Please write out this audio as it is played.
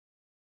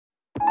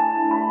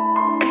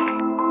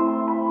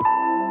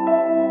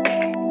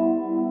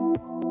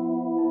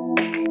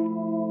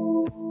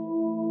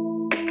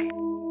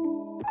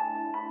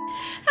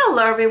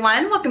Hello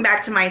everyone, welcome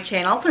back to my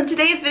channel. So in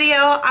today's video,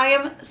 I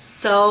am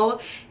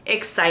so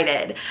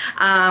excited.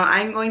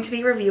 I'm going to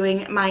be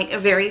reviewing my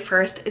very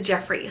first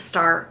Jeffree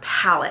Star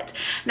palette.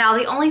 Now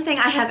the only thing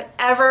I have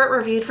ever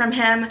reviewed from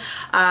him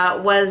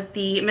was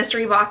the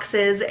mystery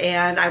boxes,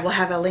 and I will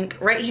have a link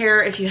right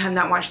here if you have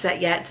not watched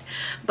that yet.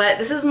 But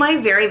this is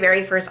my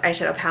very first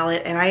eyeshadow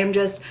palette, and I am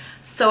just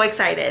so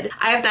excited.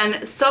 I have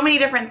done so many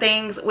different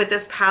things with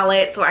this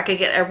palette so I could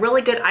get a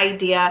really good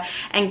idea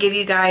and give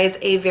you guys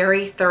a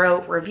very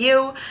thorough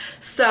review.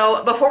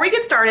 So before we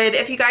get started,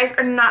 if you guys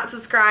are not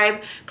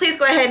subscribed, please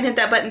go ahead and hit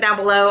that button down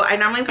below. I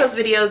normally post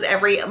videos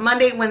every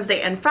Monday,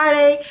 Wednesday, and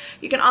Friday.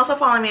 You can also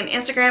follow me on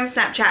Instagram,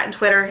 Snapchat, and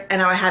Twitter,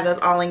 and I have those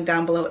all linked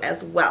down below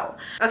as well.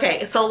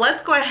 Okay, so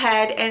let's go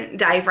ahead and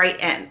dive right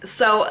in.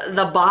 So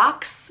the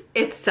box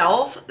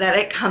itself that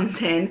it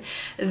comes in,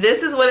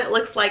 this is what it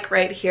looks like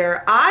right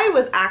here. I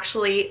was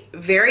actually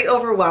very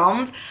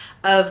overwhelmed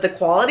of the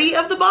quality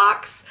of the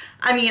box.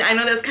 I mean, I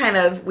know that's kind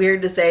of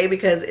weird to say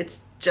because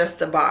it's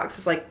just a box.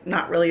 It's like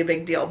not really a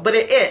big deal, but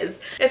it is.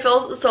 It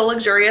feels so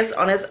luxurious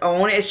on its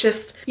own. It's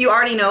just, you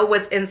already know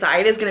what's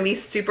inside is going to be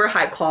super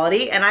high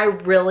quality, and I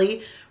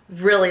really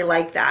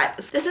like that.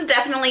 This is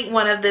definitely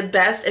one of the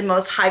best and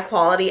most high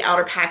quality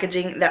outer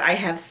packaging that I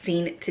have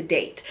seen to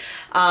date.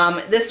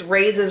 This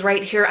raises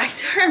right here.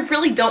 I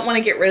really don't want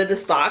to get rid of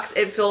this box.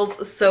 It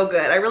feels so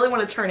good. I really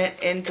want to turn it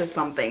into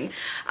something.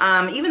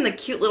 Even the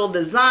cute little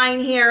design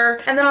here.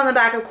 And then on the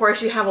back, of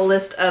course, you have a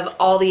list of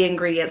all the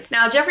ingredients.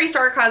 Now, Jeffree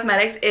Star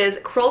Cosmetics is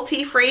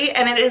cruelty free,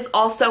 and it is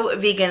also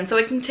vegan, so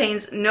it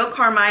contains no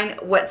carmine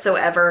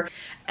whatsoever.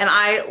 And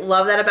I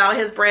love that about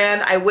his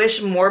brand. I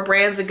wish more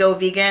brands would go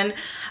vegan.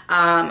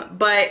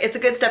 But it's a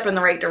good step in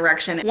the right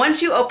direction.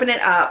 Once you open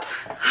it up,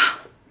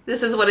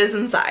 this is what is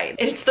inside.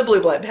 It's the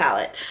Blue Blood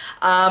palette.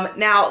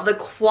 Now the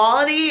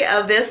quality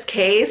of this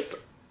case,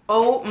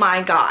 oh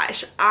my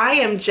gosh, I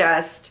am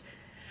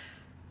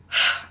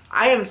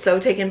so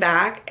taken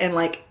back and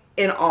like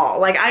in awe.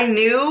 Like, I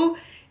knew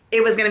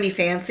it was gonna be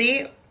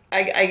fancy.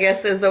 I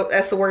guess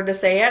that's the word to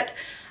say it.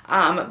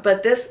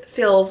 But this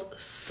feels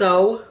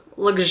so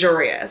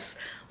luxurious.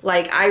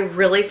 Like, I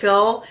really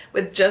feel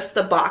with just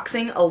the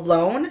boxing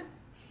alone,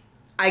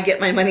 I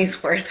get my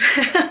money's worth.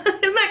 Isn't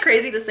that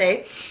crazy to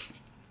say?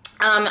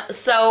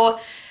 So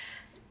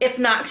it's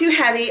not too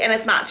heavy and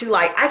it's not too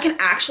light. I can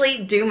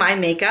actually do my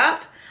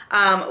makeup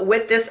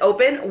with this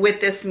open, with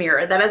this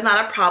mirror. That is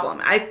not a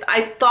problem.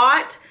 I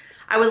thought,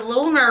 I was a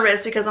little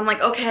nervous because I'm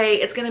like, okay,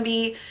 it's gonna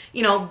be,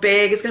 you know,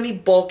 big, it's gonna be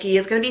bulky,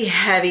 it's gonna be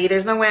heavy.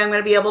 There's no way I'm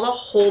gonna be able to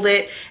hold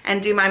it and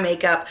do my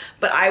makeup,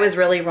 but I was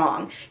really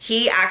wrong.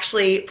 He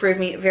actually proved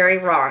me very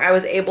wrong. I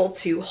was able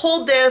to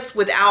hold this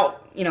without,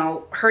 you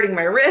know, hurting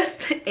my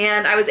wrist,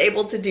 and I was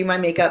able to do my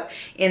makeup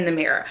in the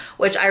mirror,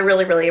 which I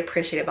really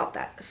appreciate about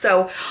that.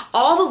 So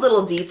all the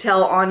little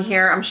detail on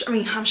here,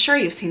 I'm sure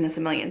you've seen this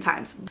a million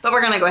times, but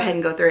we're gonna go ahead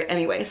and go through it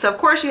anyway. So of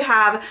course you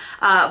have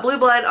Blue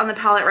Blood on the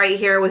palette right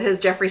here with his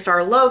Jeffree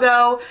Star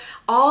logo.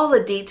 All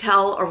the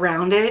detail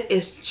around it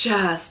is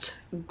just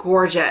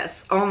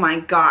gorgeous. Oh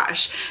my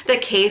gosh. The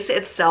case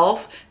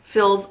itself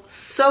feels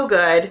so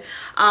good.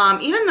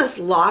 Even this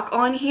lock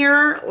on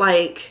here,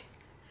 like,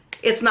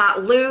 it's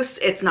not loose,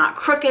 it's not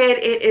crooked,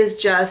 it is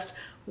just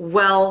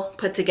well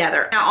put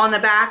together. Now on the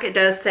back, it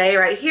does say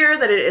right here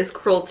that it is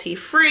cruelty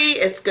free.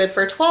 It's good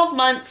for 12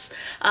 months.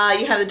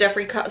 You have the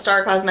Jeffree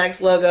Star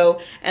Cosmetics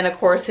logo and of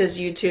course his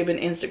YouTube and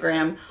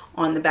Instagram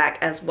on the back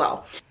as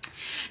well.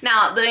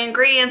 Now, the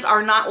ingredients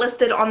are not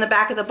listed on the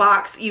back of the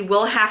box. You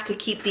will have to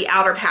keep the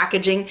outer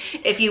packaging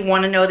if you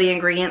want to know the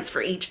ingredients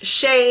for each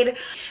shade.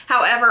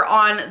 However,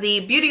 on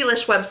the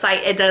Beautylish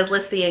website, it does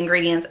list the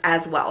ingredients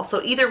as well. So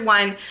either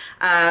one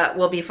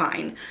will be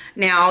fine.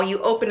 Now,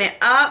 you open it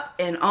up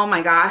and oh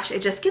my gosh,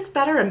 it just gets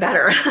better and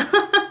better.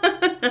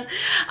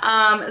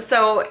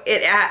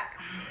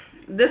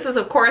 This is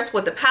of course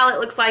what the palette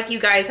looks like. You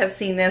guys have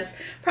seen this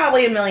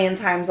probably a million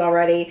times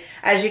already.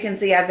 As you can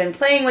see, I've been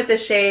playing with the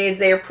shades.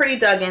 They are pretty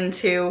dug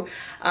into,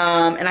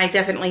 and I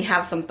definitely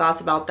have some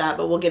thoughts about that,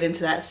 but we'll get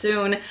into that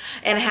soon.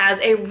 And it has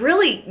a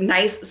really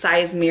nice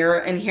size mirror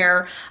in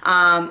here.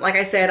 Like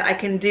I said, I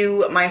can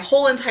do my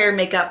whole entire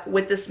makeup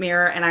with this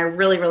mirror, and I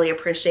really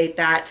appreciate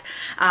that.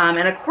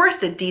 And of course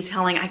the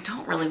detailing, I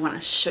don't really want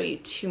to show you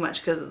too much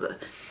because of the,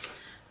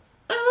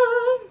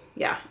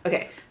 yeah,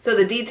 okay. So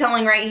the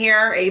detailing right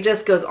here, it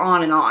just goes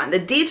on and on. The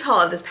detail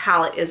of this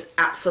palette is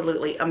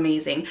absolutely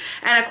amazing.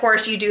 And of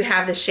course you do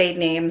have the shade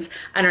names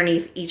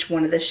underneath each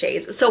one of the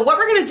shades. So what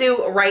we're gonna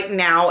do right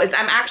now is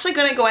I'm actually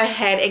gonna go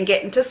ahead and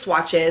get into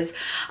swatches.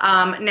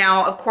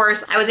 Now, of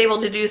course, I was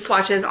able to do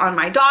swatches on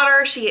my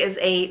daughter. She is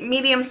a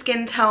medium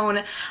skin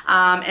tone,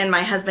 and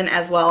my husband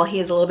as well. He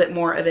is a little bit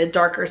more of a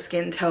darker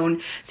skin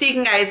tone. So you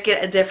can guys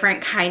get a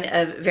different kind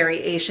of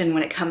variation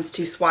when it comes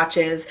to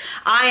swatches.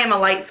 I am a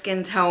light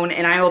skin tone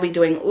and I will be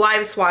doing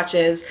live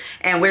swatches,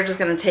 and we're just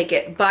going to take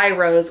it by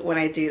rows when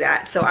I do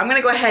that. So I'm going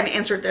to go ahead and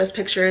insert those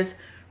pictures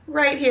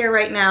right here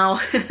right now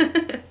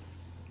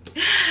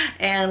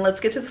and let's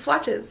get to the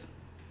swatches.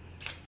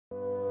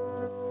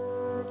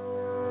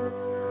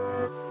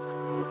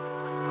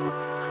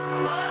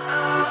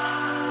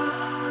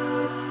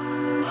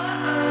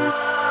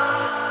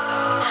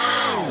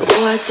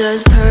 What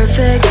does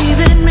perfect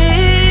even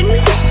mean?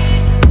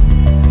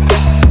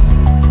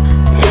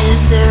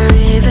 Is there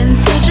even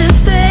such a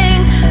thing?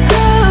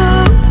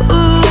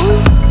 Ooh,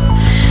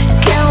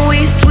 can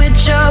we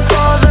switch up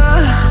all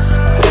the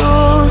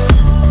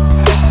rules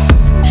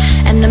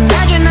and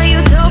imagine a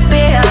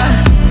utopia?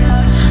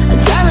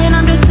 Darling,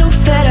 I'm just so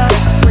fed up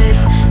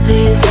with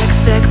these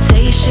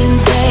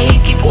expectations. They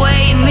keep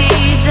weighing me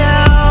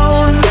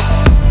down.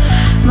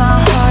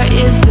 My heart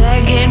is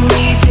begging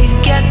me to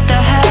get the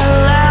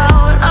hell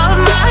out of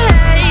my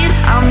head.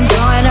 I'm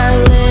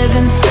gonna live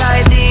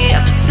inside the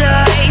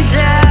upside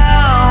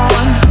down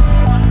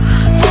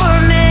for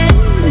a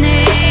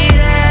minute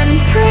and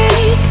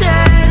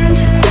pretend,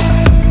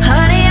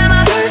 honey, I'm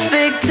a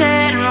perfect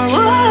 10.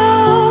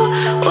 Whoa,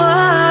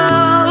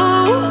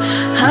 whoa,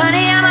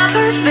 honey, I'm a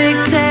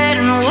perfect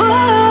 10.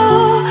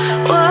 Whoa,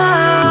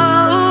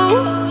 whoa,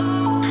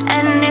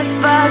 and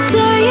if I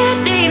say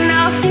it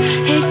enough,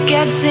 it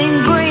gets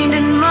ingrained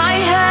in my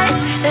head,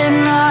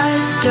 and I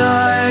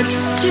start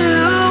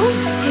to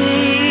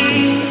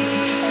see,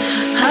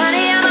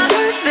 honey, I'm a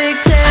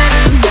perfect 10.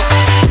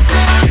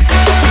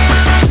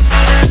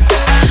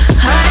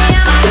 Honey,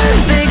 I'm a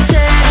perfect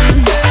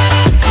 10.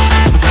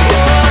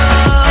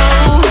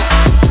 Whoa,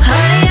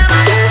 honey, I'm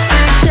a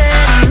perfect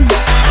 10.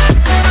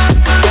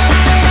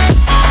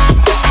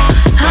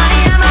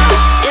 Honey, I'm a,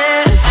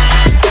 yeah.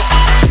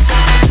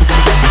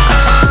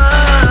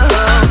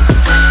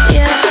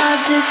 Yeah,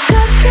 I've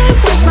discussed it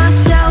with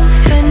myself,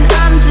 and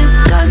I'm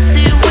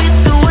disgusted with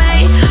the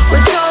way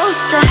we're told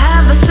to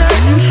have a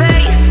certain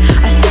face,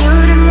 a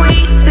certain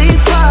weight,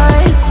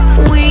 because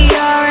we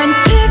aren't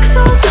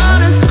pixels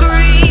on a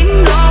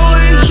screen. No,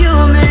 we're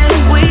human,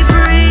 we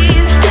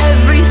breathe.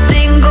 Every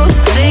single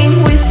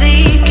thing we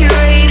see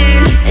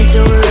curated, it's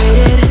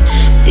overrated.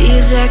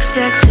 These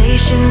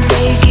expectations,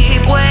 they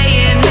keep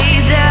weighing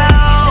me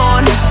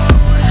down.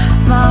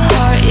 My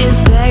heart is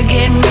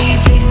begging me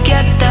to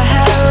get the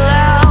hell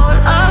out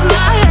of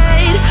my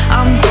head.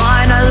 I'm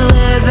gonna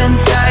live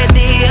inside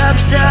the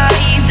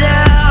upside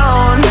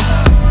down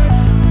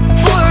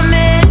for a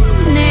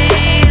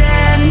minute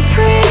and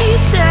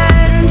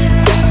pretend,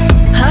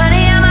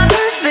 honey, I'm a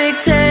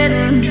perfect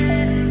 10.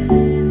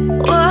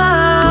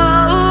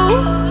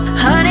 Whoa,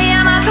 honey,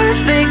 I'm a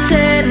perfect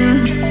 10.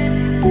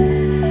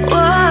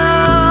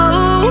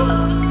 Whoa,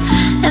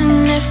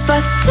 and if I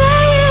say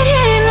it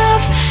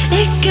enough,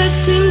 it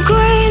gets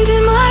ingrained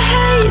in my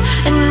head,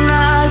 and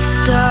I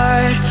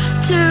start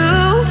to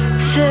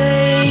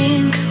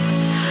think,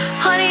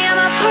 honey, I'm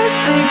a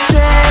perfect 10.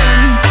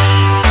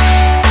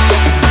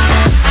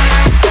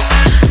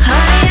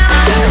 Honey, I'm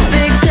a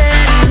perfect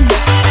 10.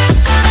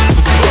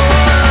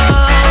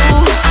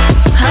 Whoa,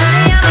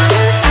 honey, I'm a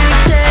perfect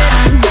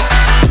 10.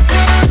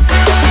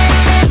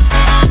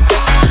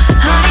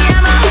 Honey,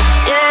 I'm a,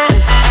 yeah.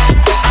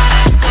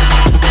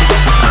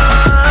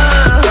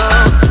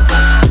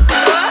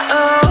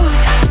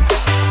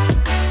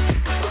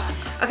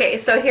 Okay,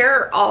 so here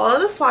are all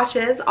of the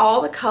swatches.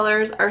 All the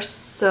colors are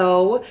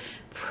so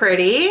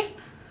pretty.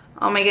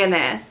 Oh my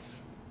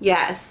goodness.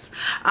 Yes.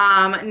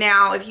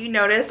 Now, if you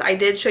notice, I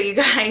did show you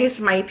guys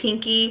my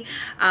pinky.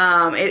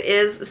 It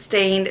is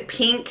stained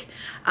pink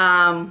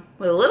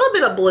with a little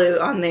bit of blue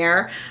on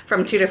there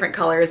from two different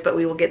colors, but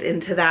we will get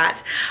into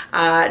that.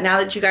 Now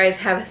that you guys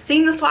have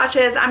seen the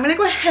swatches, I'm going to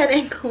go ahead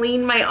and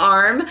clean my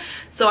arm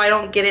so I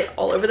don't get it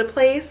all over the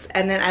place,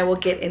 and then I will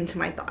get into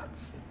my thoughts.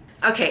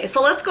 Okay,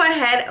 so let's go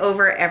ahead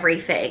over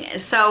everything.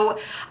 So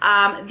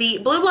the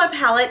Blue Blood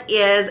palette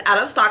is out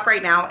of stock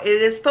right now. It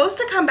is supposed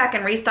to come back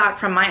and restock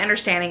from my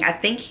understanding. I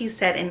think he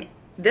said in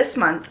this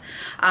month,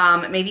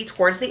 maybe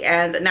towards the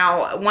end.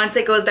 Now, once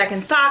it goes back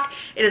in stock,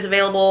 it is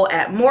available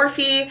at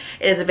Morphe,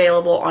 it is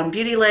available on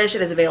Beautylish,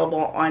 it is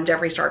available on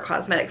Jeffree Star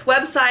Cosmetics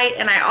website,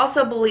 and I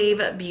also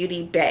believe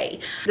Beauty Bay.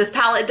 This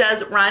palette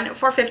does run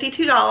for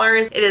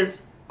 $52. It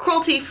is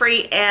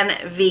cruelty-free and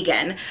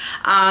vegan.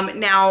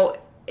 Now,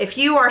 if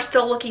you are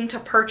still looking to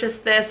purchase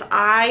this,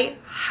 I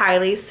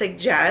highly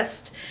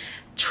suggest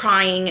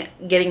trying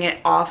getting it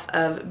off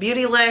of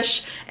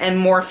Beautylish and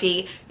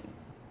Morphe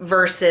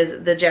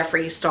versus the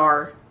Jeffree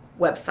Star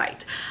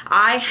website.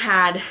 I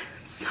had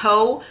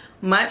so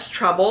much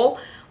trouble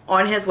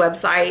on his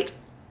website.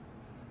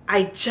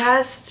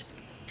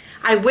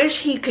 I wish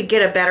he could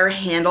get a better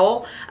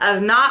handle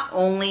of not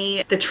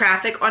only the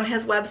traffic on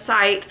his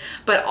website,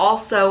 but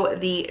also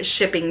the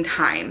shipping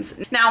times.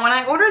 Now, when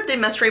I ordered the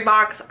mystery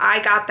box, I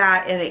got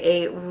that in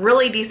a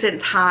really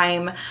decent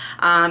time,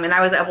 and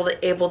I was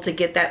able to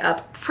get that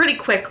up pretty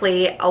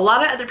quickly. A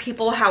lot of other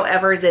people,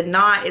 however, did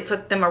not. It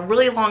took them a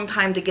really long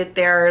time to get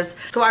theirs,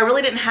 so I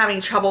really didn't have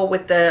any trouble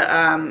with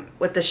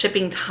the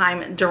shipping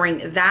time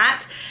during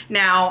that.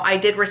 Now, I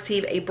did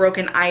receive a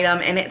broken item,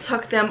 and it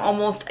took them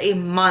almost a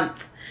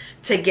month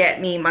to get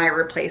me my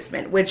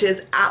replacement, which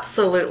is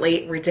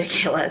absolutely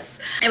ridiculous.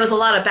 It was a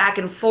lot of back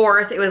and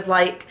forth. It was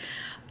like,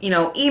 you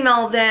know,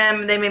 email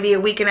them, then maybe a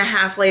week and a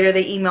half later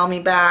they email me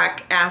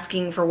back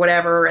asking for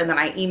whatever, and then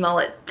I email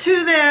it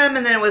to them,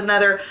 and then it was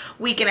another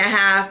week and a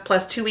half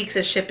plus 2 weeks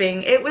of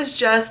shipping. It was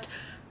just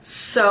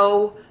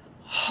so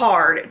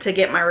hard to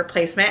get my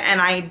replacement,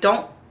 and I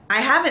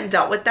haven't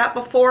dealt with that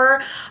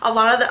before. A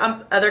lot of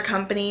the other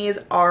companies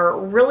are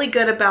really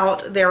good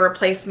about their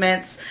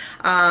replacements,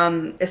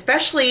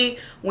 especially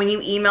when you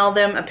email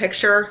them a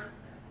picture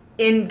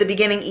in the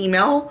beginning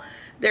email.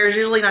 There's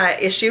usually not an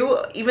issue.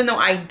 Even though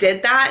I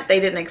did that, they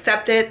didn't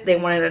accept it. They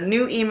wanted a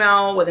new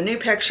email with a new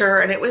picture,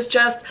 and it was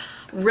just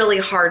really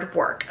hard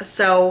work.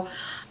 So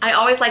I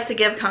always like to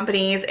give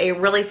companies a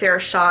really fair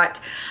shot.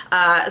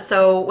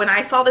 So when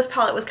I saw this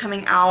palette was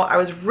coming out, I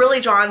was really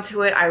drawn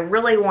to it. I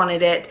really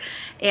wanted it,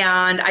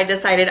 and I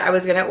decided I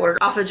was gonna order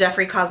off of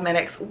Jeffree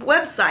Cosmetics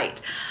website.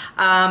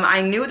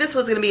 I knew this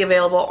was gonna be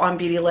available on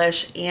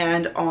Beautylish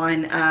and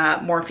on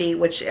Morphe,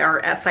 which are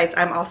at sites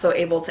I'm also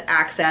able to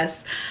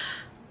access.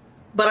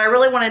 But I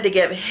really wanted to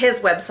give his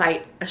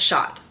website a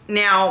shot.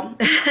 Now,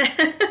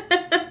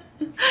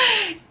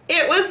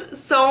 it was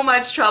so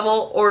much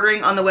trouble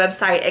ordering on the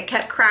website. It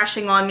kept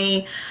crashing on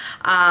me.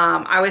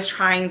 I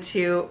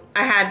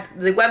had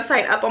the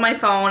website up on my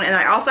phone, and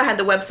I also had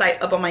the website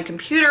up on my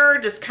computer,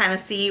 just kind of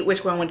see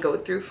which one would go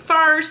through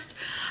first.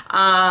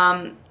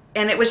 And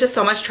it was just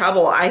so much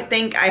trouble. I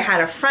think I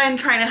had a friend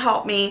trying to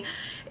help me.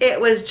 It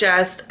was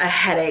just a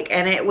headache,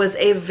 and it was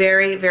a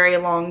very, very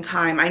long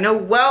time. I know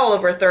well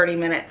over 30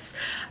 minutes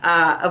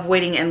of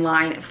waiting in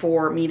line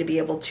for me to be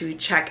able to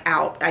check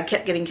out. I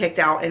kept getting kicked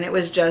out, and it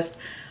was just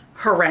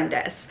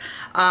horrendous.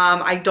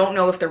 I don't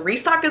know if the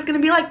restock is going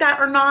to be like that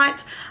or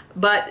not,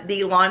 but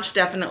the launch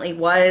definitely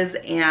was,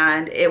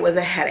 and it was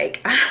a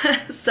headache.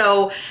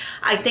 So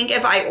I think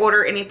if I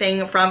order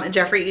anything from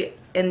Jeffree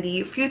in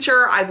the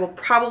future, I will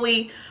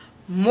probably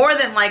more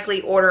than likely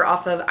order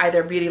off of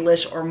either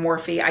Beautylish or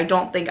Morphe. I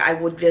don't think I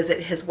would visit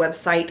his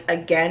website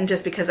again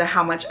just because of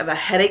how much of a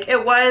headache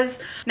it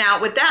was.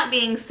 Now, with that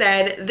being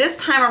said, this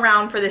time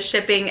around for the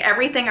shipping,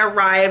 everything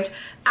arrived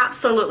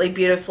absolutely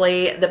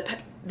beautifully.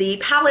 The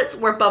palettes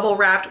were bubble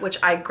wrapped, which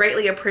I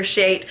greatly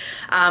appreciate,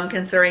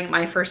 considering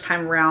my first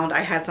time around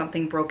I had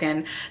something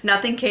broken.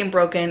 Nothing came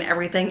broken.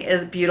 Everything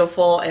is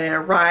beautiful, and it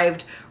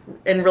arrived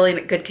in really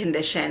good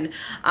condition.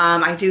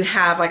 I do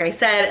have, like I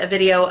said, a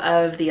video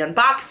of the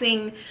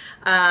unboxing,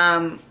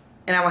 and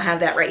I will have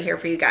that right here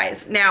for you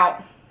guys.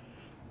 Now,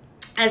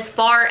 as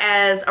far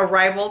as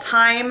arrival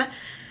time,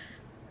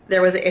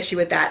 there was an issue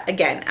with that.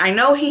 Again, I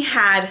know he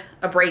had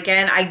a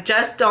break-in. I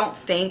just don't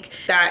think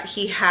that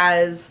he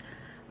has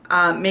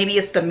maybe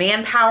it's the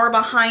manpower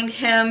behind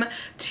him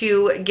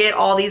to get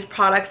all these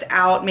products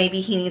out.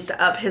 Maybe he needs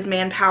to up his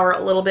manpower a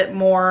little bit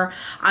more.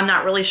 I'm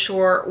not really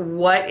sure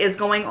what is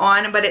going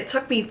on, but it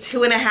took me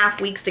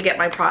 2.5 weeks to get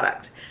my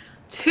product.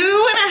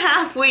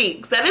 2.5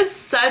 weeks. That is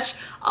such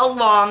a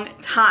long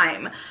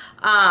time.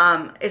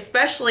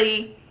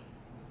 Especially,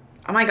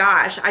 oh my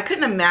gosh, I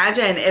couldn't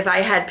imagine if I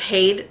had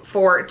paid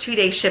for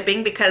 2-day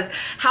shipping, because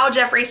how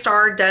Jeffree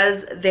Star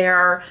does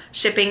their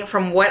shipping,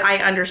 from what I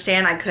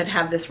understand, I could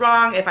have this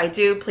wrong. If I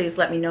do, please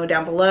let me know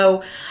down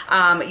below.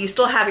 You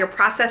still have your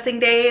processing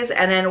days,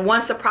 and then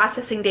once the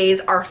processing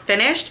days are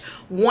finished,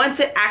 once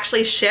it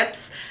actually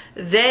ships,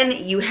 then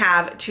you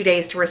have 2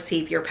 days to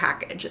receive your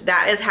package.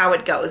 That is how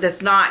it goes.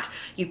 It's not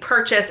you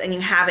purchase and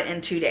you have it in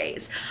 2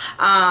 days.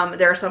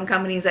 There are some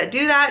companies that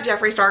do that.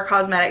 Jeffree Star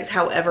Cosmetics,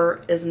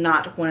 however, is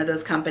not one of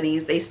those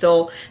companies. They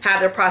still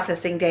have their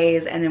processing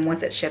days, and then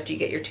once it's shipped, you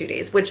get your 2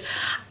 days, which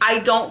I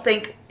don't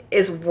think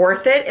is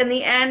worth it in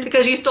the end,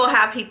 because you still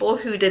have people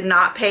who did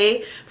not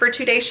pay for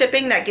 2-day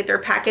shipping that get their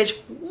package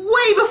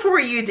way before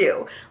you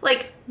do,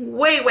 like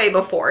way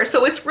before.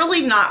 So it's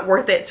really not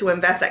worth it to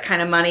invest that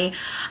kind of money.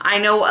 I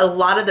know a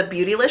lot of the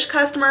Beautylish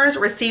customers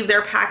receive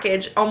their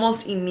package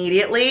almost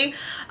immediately,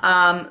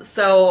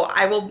 so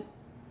I will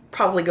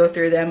probably go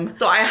through them.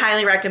 So I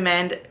highly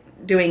recommend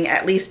doing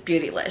at least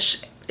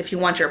Beautylish if you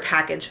want your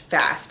package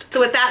fast. So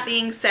with that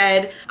being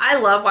said, I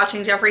love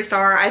watching Jeffree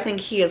Star. I think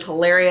he is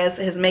hilarious.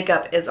 His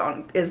makeup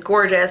is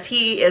gorgeous.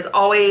 He is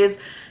always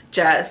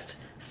just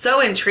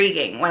so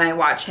intriguing when I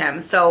watch him.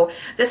 So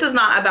this is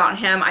not about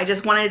him. I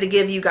just wanted to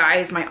give you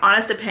guys my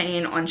honest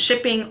opinion on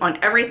shipping, on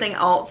everything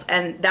else,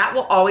 and that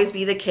will always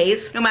be the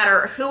case no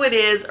matter who it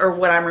is or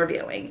what I'm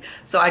reviewing.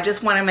 So I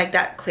just want to make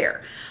that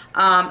clear.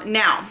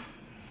 Now,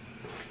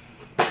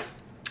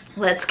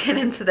 let's get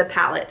into the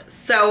palette.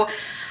 So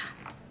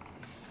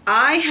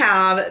I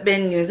have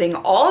been using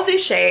all of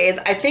these shades.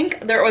 I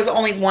think there was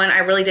only one I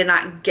really did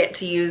not get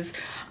to use,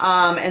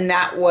 and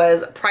that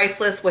was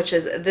Priceless, which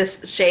is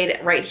this shade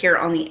right here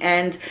on the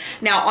end.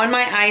 Now on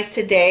my eyes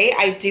today,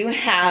 I do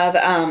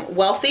have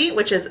Wealthy,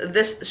 which is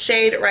this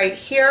shade right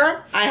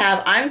here. I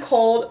have I'm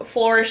Cold,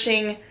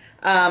 Flourishing,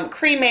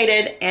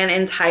 Cremated, and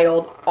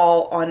Entitled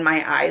all on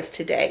my eyes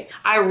today.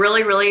 I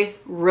really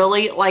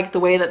like the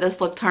way that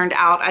this look turned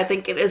out. I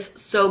think it is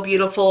so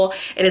beautiful.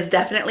 It is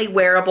definitely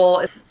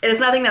wearable. It is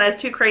nothing that is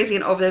too crazy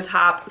and over the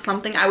top,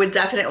 something I would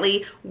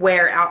definitely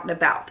wear out and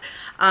about.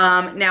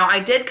 Now I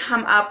did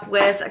come up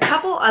with a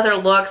couple other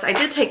looks. I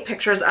did take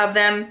pictures of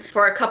them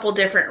for a couple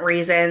different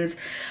reasons.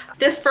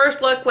 This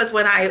first look was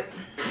when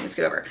let's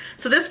get over.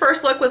 So this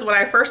first look was when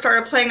I first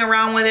started playing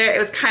around with it. It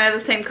was kind of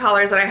the same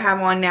colors that I have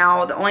on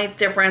now. The only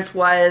difference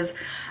was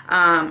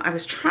I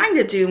was trying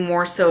to do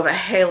more so of a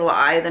halo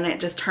eye, then it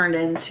just turned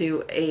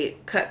into a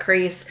cut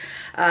crease.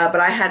 But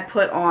I had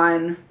put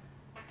on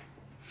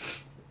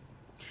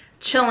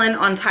Chillin'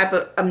 on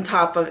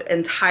top of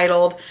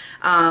Entitled.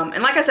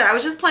 And like I said, I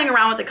was just playing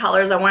around with the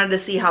colors. I wanted to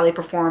see how they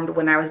performed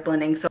when I was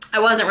blending. So I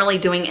wasn't really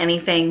doing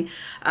anything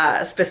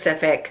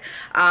specific.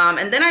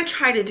 And then I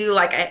tried to do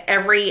like a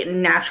every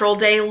natural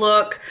day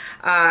look.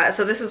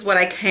 So this is what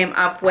I came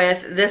up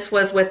with. This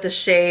was with the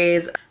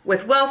shades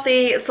with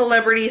Wealthy,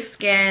 Celebrity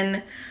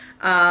Skin,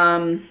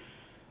 Power,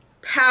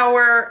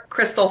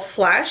 Crystal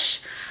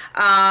Flesh.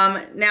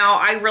 Now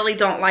I really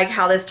don't like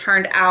how this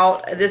turned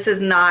out. This is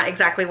not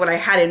exactly what I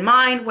had in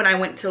mind when I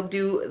went to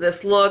do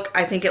this look.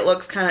 I think it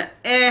looks kind of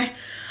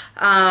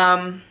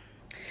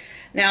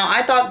now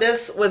I thought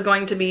this was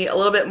going to be a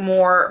little bit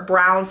more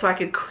brown so I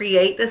could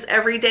create this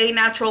everyday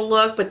natural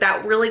look, but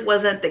that really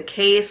wasn't the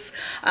case.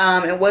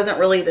 It wasn't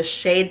really the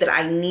shade that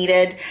I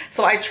needed.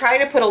 So I tried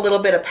to put a little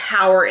bit of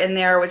Power in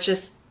there, which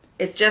is,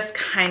 it just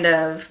kind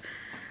of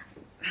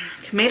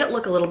made it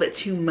look a little bit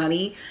too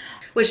muddy,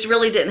 which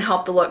really didn't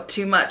help the look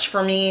too much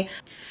for me.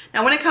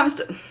 Now when it comes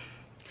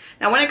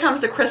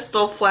to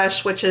Crystal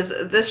Flesh, which is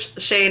this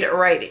shade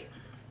right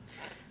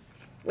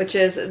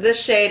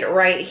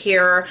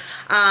here,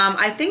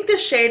 I think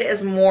this shade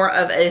is more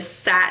of a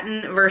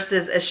satin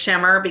versus a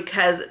shimmer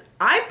because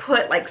I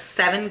put like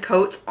 7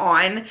 coats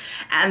on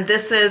and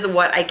this is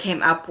what I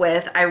came up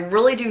with. I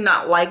really do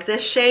not like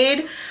this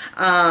shade.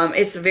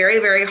 It's very,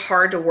 very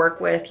hard to work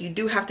with. You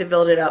do have to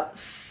build it up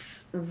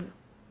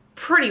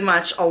pretty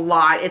much a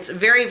lot. It's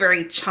very,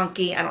 very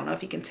chunky. I don't know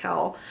if you can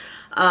tell.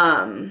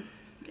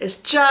 It's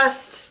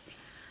just,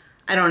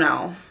 I don't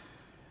know.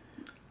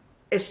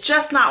 It's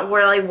just not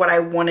really what I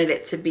wanted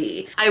it to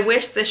be. I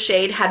wish the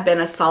shade had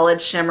been a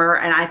solid shimmer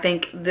and I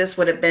think this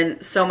would have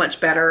been so much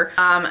better.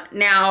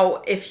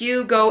 Now, if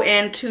you go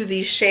into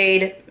the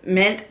shade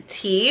Mint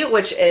Tea,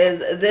 which is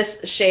this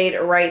shade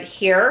right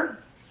here,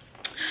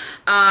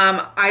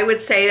 I would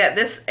say that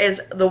this is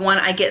the one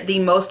I get the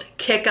most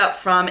kick up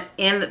from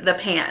in the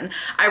pan.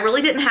 I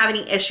really didn't have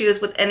any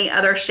issues with any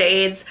other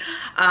shades,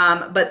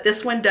 but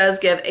this one does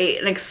give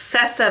an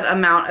excessive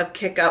amount of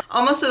kick up,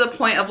 almost to the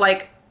point of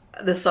like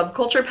the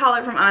Subculture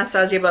palette from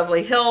Anastasia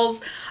Beverly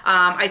Hills.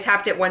 I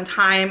tapped it one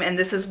time and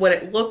this is what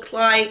it looked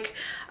like,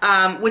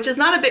 which is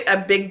not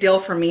a big deal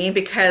for me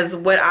because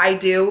what I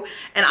do,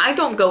 and I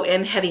don't go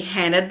in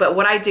heavy-handed, but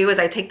what I do is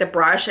I take the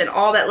brush and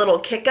all that little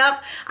kick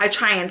up, I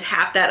try and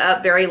tap that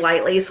up very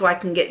lightly so I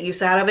can get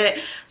use out of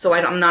it, so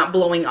I'm not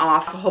blowing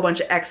off a whole bunch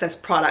of excess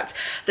product.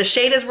 The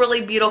shade is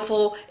really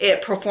beautiful.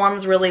 It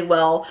performs really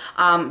well,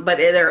 but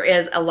there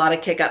is a lot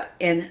of kick up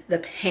in the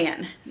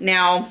pan.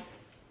 Now,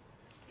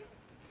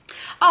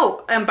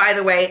 oh, and by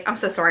the way, I'm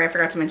so sorry, I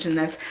forgot to mention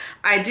this.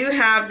 I do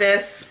have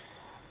this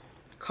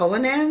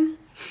Cullinan,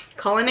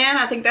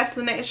 I think that's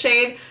the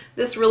shade.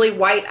 This really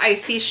white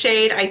icy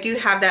shade. I do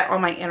have that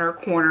on my inner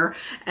corner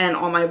and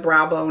on my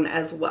brow bone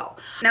as well.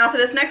 Now for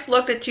this next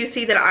look that you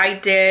see that I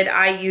did,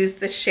 I used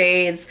the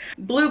shades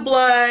Blue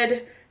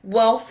Blood,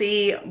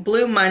 Wealthy,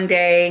 Blue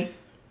Monday,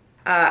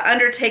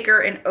 Undertaker,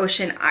 and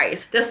Ocean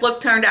Ice. This look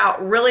turned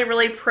out really,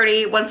 really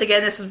pretty. Once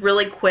again, this is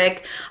really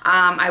quick.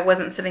 I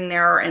wasn't sitting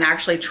there and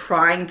actually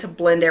trying to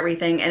blend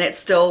everything, and it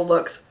still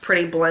looks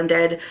pretty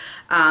blended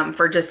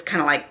for just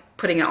kind of like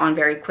putting it on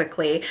very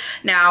quickly.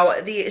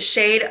 Now the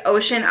shade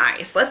Ocean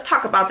Ice, let's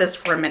talk about this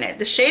for a minute.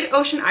 The shade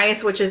Ocean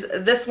Ice, which is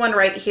this one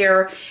right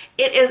here,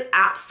 it is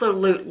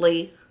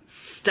absolutely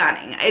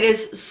stunning. It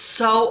is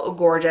so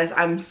gorgeous.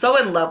 I'm so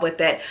in love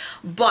with it,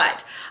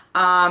 but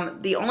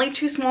the only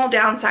 2 small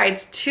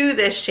downsides to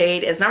this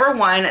shade is, number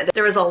one,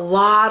 there is a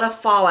lot of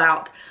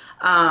fallout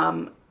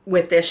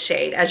with this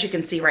shade. As you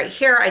can see right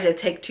here, I did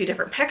take 2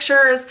 different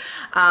pictures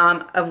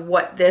of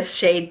what this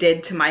shade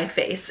did to my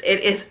face. It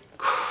is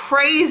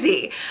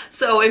crazy.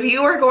 So if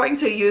you are going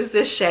to use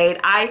this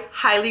shade, I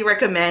highly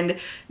recommend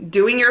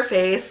doing your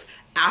face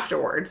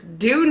afterwards.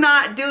 Do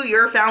not do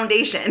your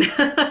foundation.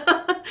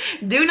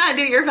 Do not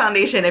do your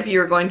foundation if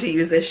you're going to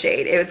use this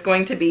shade. It's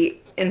going to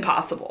be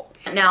impossible.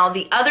 Now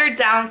the other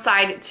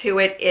downside to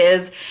it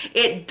is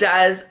it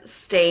does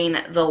stain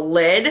the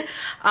lid.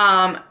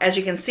 As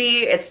you can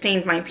see, it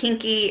stained my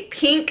pinky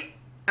pink,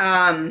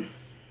 and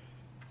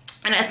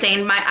it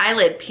stained my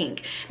eyelid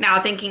pink.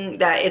 Now thinking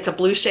that it's a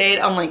blue shade,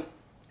 I'm like,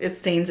 it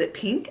stains it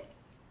pink.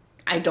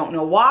 I don't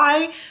know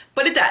why,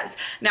 but it does.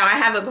 Now I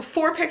have a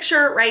before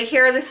picture right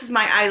here. This is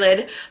my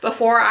eyelid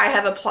before I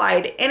have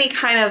applied any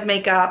kind of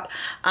makeup,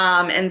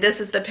 and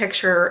this is the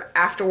picture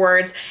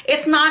afterwards.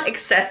 It's not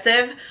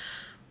excessive,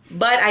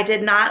 but I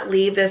did not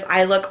leave this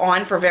eye look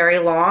on for very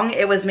long.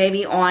 It was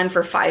maybe on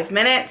for 5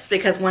 minutes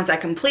because once I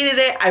completed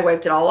it, I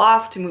wiped it all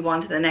off to move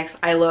on to the next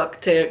eye look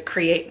to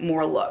create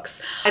more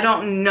looks. I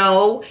don't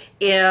know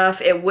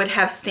if it would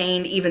have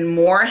stained even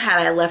more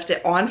had I left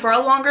it on for a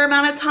longer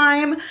amount of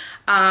time,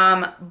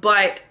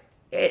 but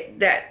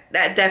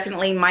that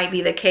definitely might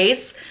be the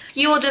case.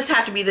 You will just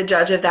have to be the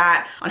judge of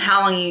that on how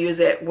long you use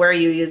it, where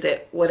you use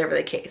it, whatever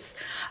the case.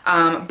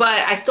 But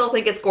I still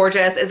think it's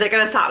gorgeous. Is it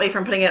going to stop me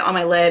from putting it on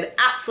my lid?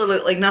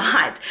 Absolutely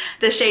not.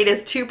 The shade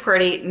is too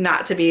pretty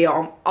not to be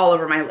all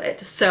over my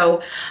lid.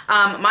 So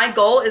my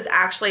goal is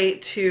actually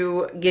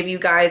to give you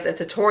guys a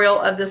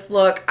tutorial of this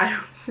look. I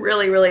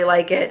really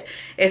like it.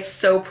 It's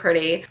so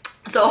pretty.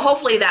 So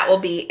hopefully that will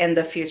be in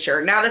the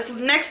future. Now this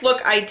next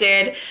look I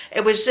did,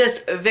 it was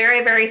just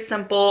very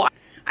simple.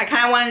 I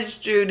kind of wanted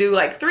to do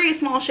like 3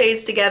 small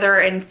shades together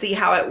and see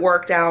how it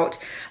worked out.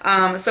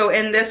 So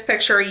in this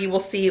picture you will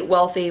see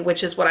Wealthy,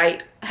 which is what I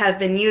have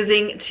been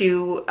using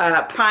to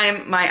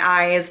prime my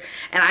eyes,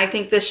 and I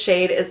think this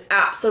shade is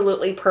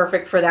absolutely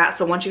perfect for that.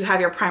 So once you have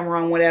your primer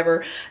on,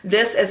 whatever,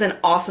 this is an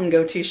awesome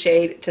go-to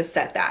shade to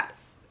set that.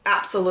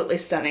 Absolutely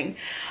stunning.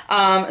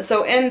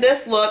 So in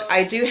this look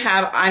I do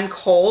have I'm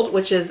Cold,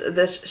 which is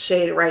this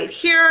shade right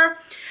here,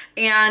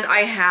 and I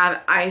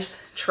have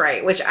Ice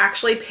Tray, which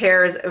actually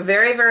pairs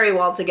very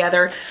well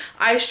together.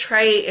 Ice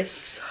Tray is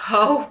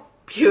so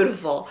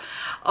beautiful.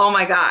 Oh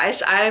my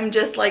gosh, I'm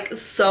just like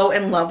so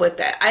in love with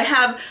it. I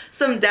have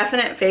some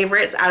definite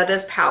favorites out of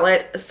this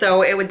palette.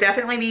 So it would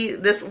definitely be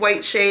this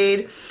white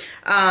shade,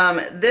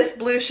 this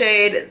blue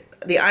shade,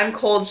 the I'm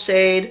Cold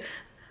shade.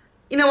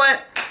 You know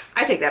what?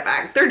 I take that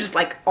back. They're just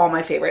like all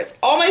my favorites.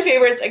 All my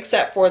favorites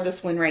except for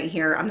this one right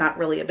here. I'm not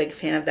really a big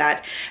fan of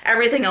that.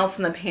 Everything else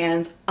in the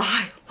pans,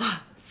 I love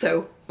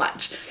so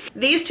much.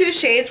 These 2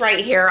 shades right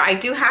here, I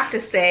do have to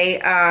say,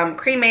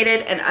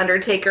 Cremated and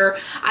Undertaker,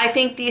 I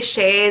think these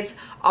shades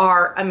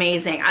are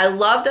amazing. I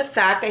love the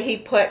fact that he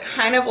put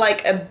kind of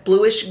like a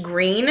bluish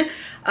green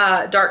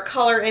dark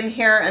color in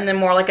here and then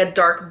more like a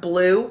dark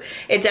blue.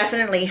 It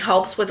definitely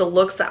helps with the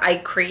looks that I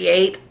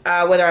create,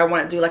 whether I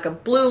want to do like a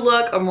blue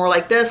look or more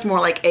like this, more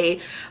like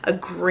a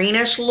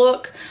greenish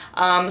look.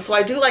 So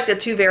I do like the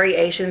 2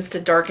 variations to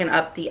darken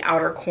up the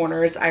outer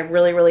corners. I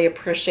really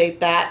appreciate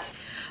that.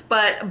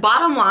 But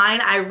bottom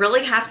line, I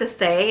really have to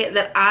say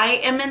that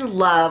I am in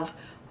love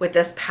with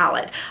this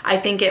palette. I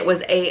think it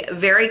was a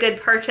very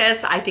good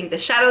purchase. I think the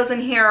shadows in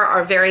here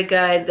are very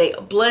good. They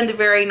blend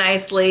very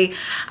nicely.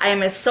 I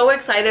am so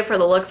excited for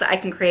the looks that I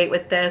can create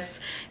with this,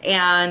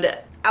 and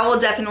I will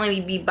definitely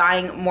be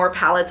buying more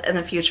palettes in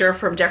the future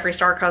from Jeffree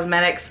Star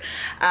Cosmetics.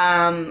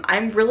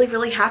 I'm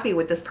really happy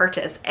with this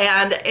purchase.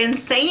 And in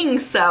saying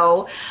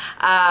so,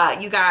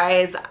 you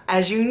guys,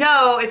 as you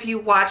know, if you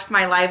watched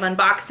my live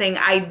unboxing,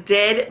 I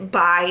did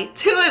buy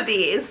 2 of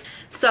these.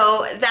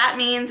 So that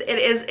means it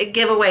is a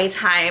giveaway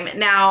time.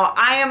 Now,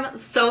 I am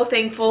so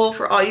thankful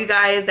for all you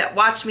guys that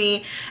watch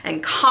me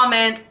and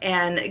comment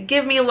and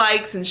give me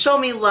likes and show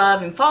me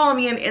love and follow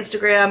me on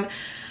Instagram.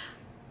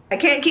 I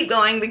can't keep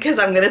going because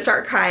I'm gonna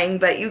start crying,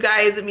 but you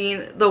guys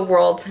mean the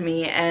world to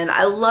me and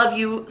I love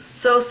you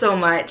so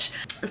much.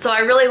 So I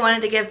really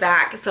wanted to give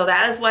back. So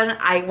that is when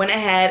I went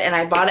ahead and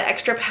I bought an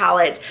extra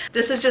palette.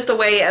 This is just a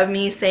way of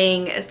me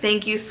saying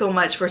thank you so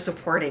much for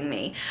supporting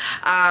me.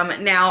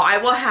 Now I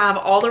will have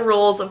all the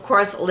rules, of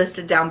course,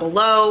 listed down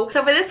below.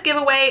 So for this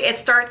giveaway, it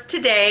starts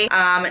today.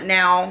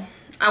 Now,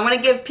 I want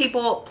to give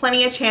people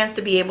plenty of chance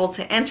to be able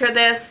to enter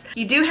this.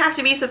 You do have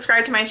to be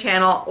subscribed to my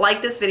channel,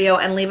 like this video,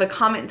 and leave a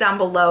comment down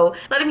below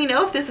letting me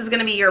know if this is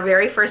going to be your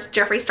very first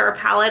Jeffree Star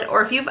palette,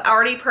 or if you've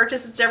already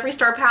purchased a Jeffree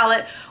Star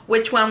palette,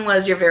 which one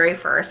was your very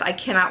first. I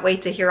cannot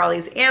wait to hear all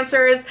these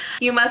answers.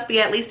 You must be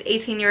at least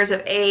 18 years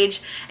of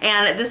age,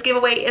 and this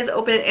giveaway is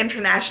open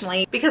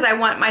internationally because I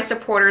want my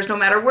supporters, no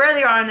matter where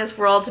they are in this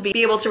world, to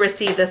be able to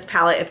receive this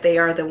palette if they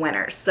are the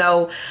winners.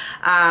 So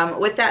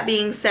with that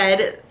being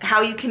said,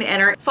 how you can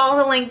enter,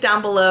 follow the link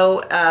down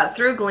below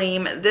through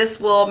Gleam. This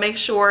will make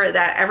sure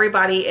that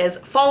everybody is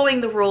following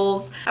the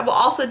rules. I will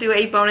also do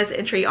a bonus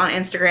entry on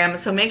Instagram,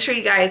 so make sure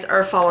you guys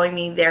are following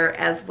me there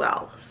as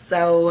well.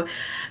 So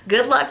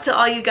good luck to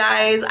all you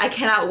guys. I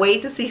cannot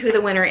wait to see who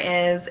the winner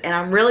is, and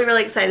I'm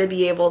really excited to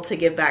be able to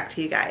give back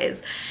to you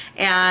guys.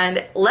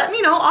 And let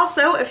me know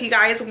also if you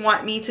guys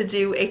want me to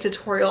do a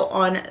tutorial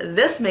on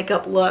this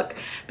makeup look,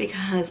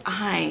 because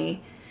I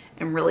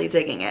am really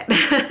digging it.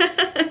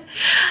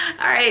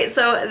 All right,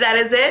 so that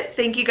is it.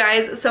 Thank you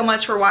guys so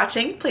much for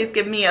watching. Please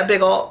give me a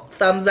big ol'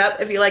 thumbs up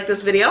if you like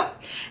this video,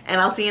 and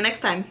I'll see you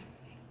next time.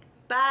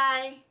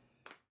 Bye.